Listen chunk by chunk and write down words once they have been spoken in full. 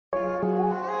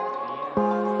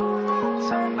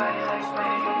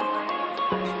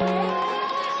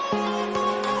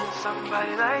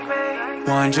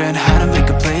Wondering how to make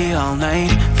a play all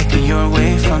night, looking your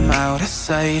way from out of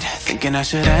sight, thinking I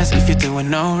should ask if you're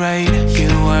doing alright. You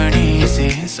weren't easy,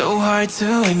 so hard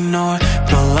to ignore.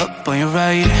 Pull up on your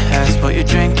right, ask what you're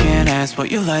drinking, ask what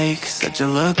you like. Said you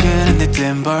look good in the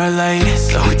dim bar light,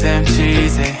 so damn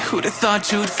cheesy. Who'd have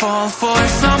thought you'd fall for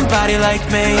somebody like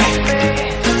me?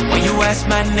 When you asked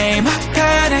my name, I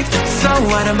panicked, so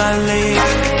out of my league.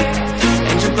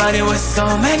 And your body was so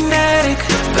magnetic.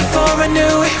 Before I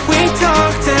knew it, we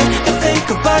talked, and I think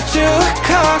about you a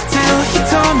cocktail. You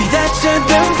told me that you've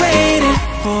been waiting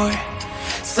for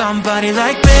somebody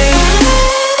like me.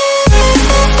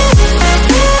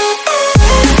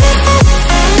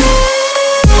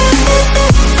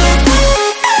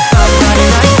 Somebody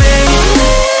like me.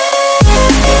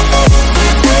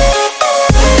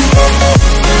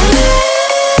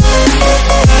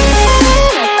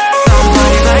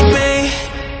 Somebody like me.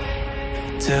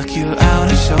 Took you out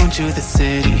and showed you the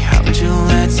city. How'd you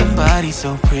let somebody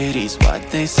so pretty's what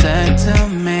they said to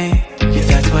me? Yeah,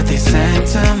 that's what they said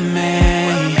to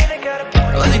me.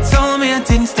 Well, they told me I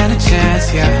didn't stand a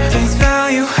chance, yeah. Face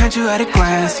value, had you at a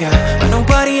glance, yeah. But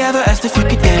nobody ever asked if you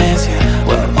could dance, yeah.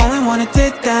 Well, only one who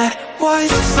did that was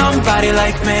somebody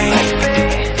like me.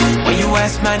 When you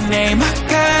asked my name, I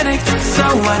panicked, so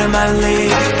out of my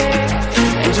league.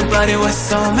 And your body was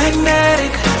so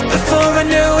magnetic. Before I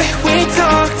knew it, we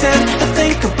talked, and I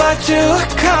think about you a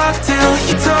cocktail.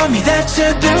 You told me that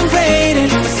you've been waiting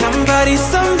for somebody,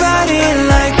 somebody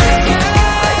like me.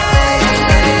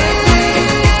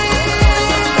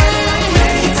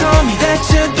 You told me that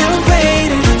you've been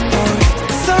waiting for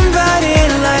somebody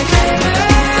like me.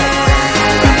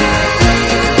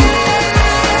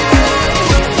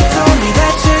 You told me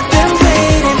that you've been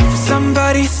waiting for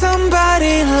somebody,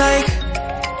 somebody like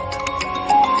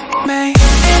me.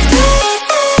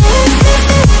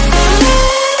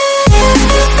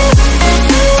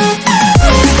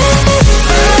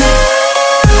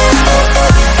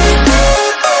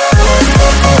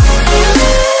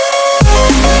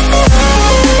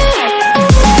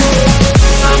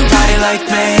 Like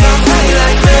me, somebody like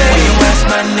me. When you asked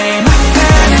my name, I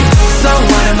panicked, so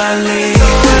out of my league.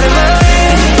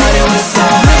 Anybody was so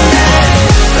magnetic.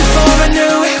 Before I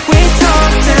knew it, we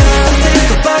talked, and I think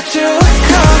about you a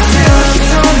cocktail. You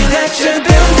told me that you've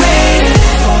been waiting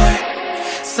for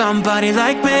somebody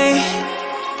like me.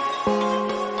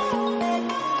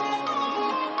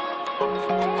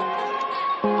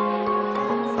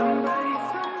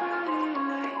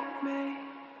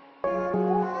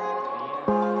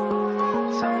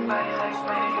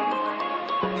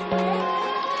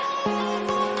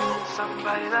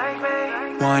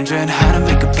 Wondering how to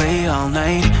make a play all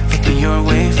night, looking your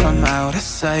way from out of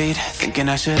sight, thinking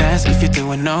I should ask if you're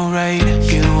doing alright.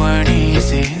 You weren't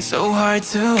easy, so hard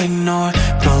to ignore.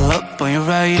 Pull up on your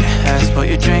right, ask what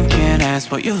you're drinking, ask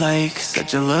what you like.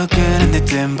 Said you look good in the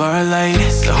dim bar light,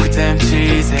 so damn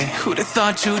cheesy. Who'd have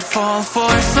thought you'd fall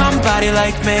for somebody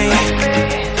like me?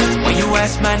 When you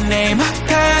asked my name, I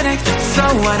panicked, so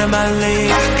out of my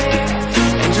league.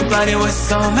 And your body was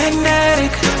so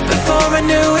magnetic. Before I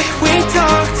knew it, we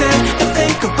talked, and I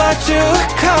think about you a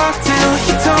cocktail.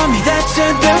 You told me that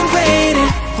you've been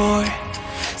waiting for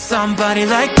somebody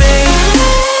like me.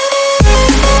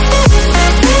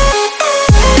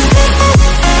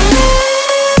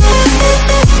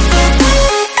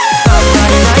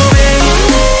 Somebody like me.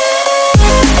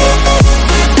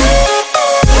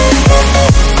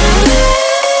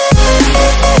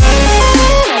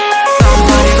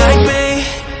 Somebody like me.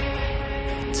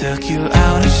 Took you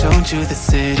out and showed you the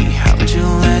city. How'd you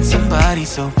let somebody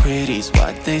so pretty's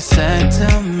what they said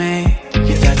to me?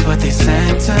 Yeah, that's what they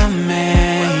said to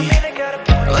me.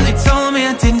 Well, they told me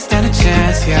I didn't stand a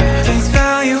chance, yeah. Face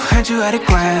value, had you at a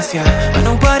glance, yeah. But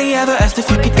nobody ever asked if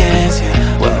you could dance,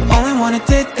 yeah. Well, only one who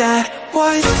did that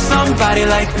was somebody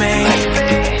like me.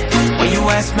 When you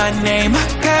asked my name, I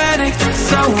panicked,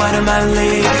 so out of my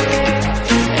league.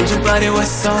 And your body was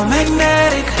so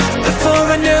magnetic. Before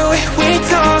I knew it, we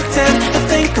talked, and I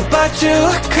think about you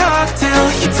a cocktail.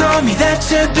 You told me that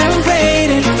you've been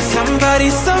waiting for somebody,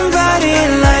 somebody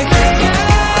like me.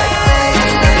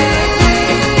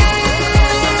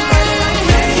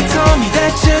 You told me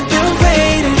that you've been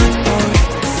waiting for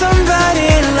somebody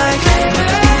like me.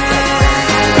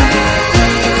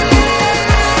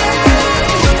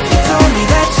 You told me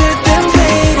that you've been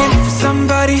waiting for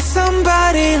somebody,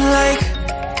 somebody like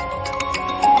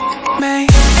me.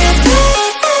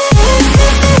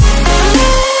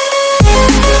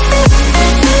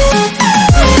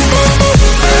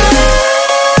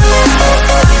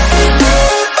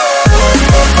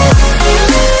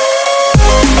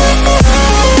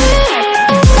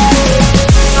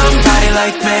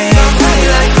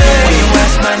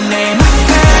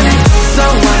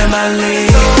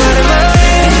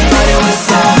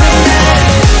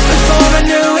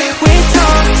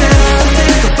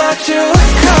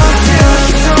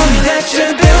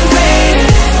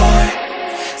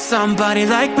 somebody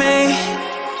like me.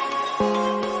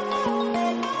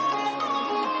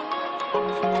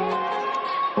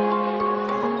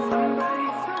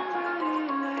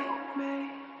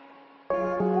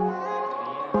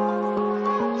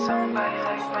 Somebody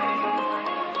like me.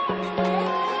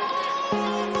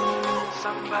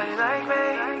 Somebody like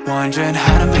me. Wondering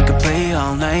how to make a play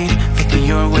all night, looking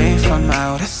your way from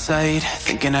out of sight,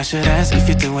 thinking I should ask if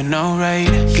you're doing alright.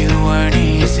 You weren't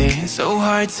easy, so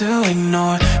hard to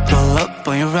ignore. Pull up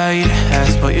on your right,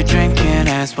 ask what you're drinking,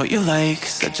 ask what you like.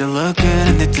 Said you look good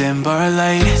in the dim bar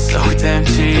light, so damn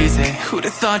cheesy. Who'd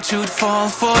have thought you'd fall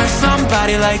for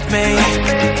somebody like me?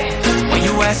 When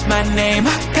you asked my name,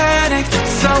 I panicked,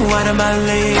 so out of my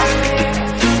league.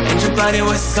 And your body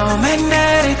was so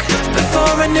magnetic.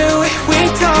 Before I knew it, we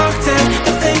talked, and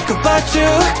I think about you,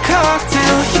 a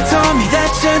cocktail. You told me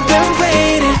that you've been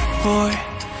waiting for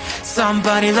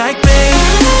somebody like me.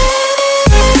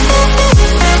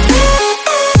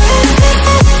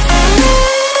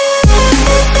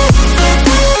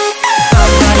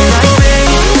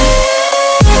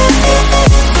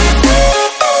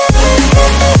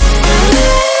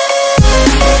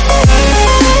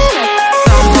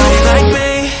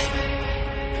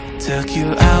 Took you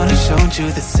out and showed you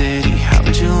the city.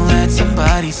 How'd you let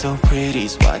somebody so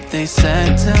pretty's what they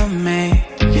said to me?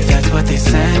 Yeah, that's what they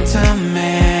said to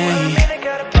me.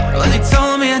 Well, they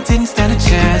told me I didn't stand a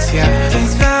chance, yeah.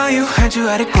 Face value, had you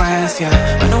at a glance, yeah.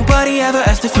 But nobody ever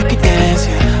asked if you could dance,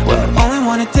 yeah. Well, only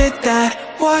one who did that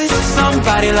was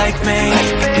somebody like me.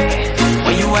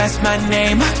 When you asked my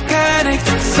name, I panicked,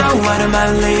 so out of my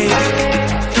league.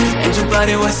 And your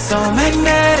body was so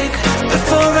magnetic.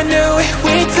 Before I knew it,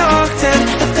 we talked, and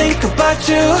I think about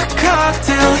you, a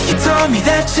cocktail. You told me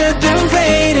that you've been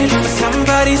waiting for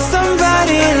somebody,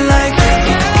 somebody like me.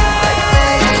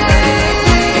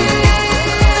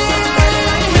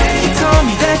 You told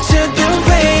me that you've been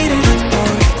waiting for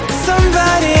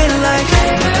somebody like me.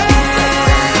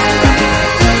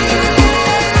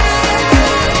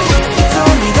 You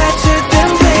told me that you've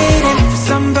been waiting for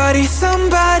somebody,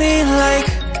 somebody like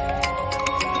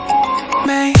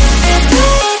me.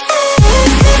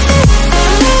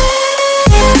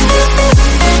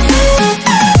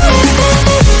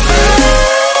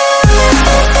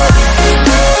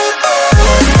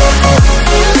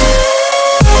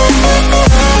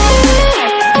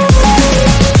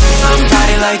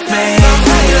 Somebody like me.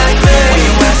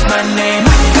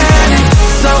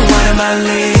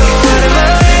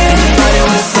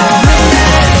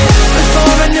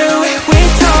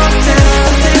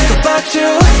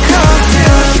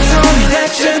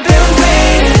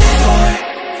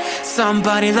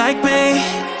 Somebody like me.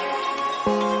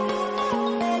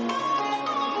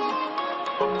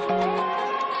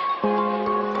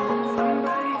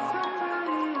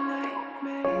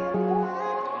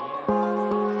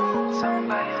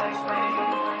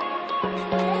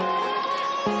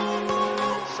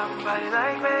 Somebody like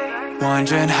me.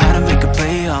 Wondering how to make a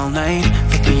play all night,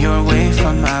 looking your way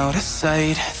from out of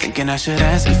sight, thinking I should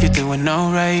ask if you're doing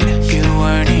alright. You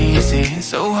weren't easy,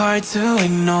 so hard to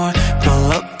ignore.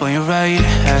 Pull up on your right,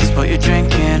 ask what you're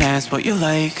drinking, ask what you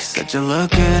like. Said you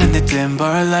look good in the dim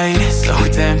bar light, so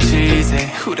damn cheesy.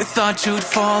 Who'd have thought you'd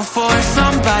fall for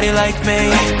somebody like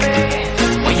me?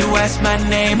 When you asked my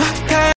name, I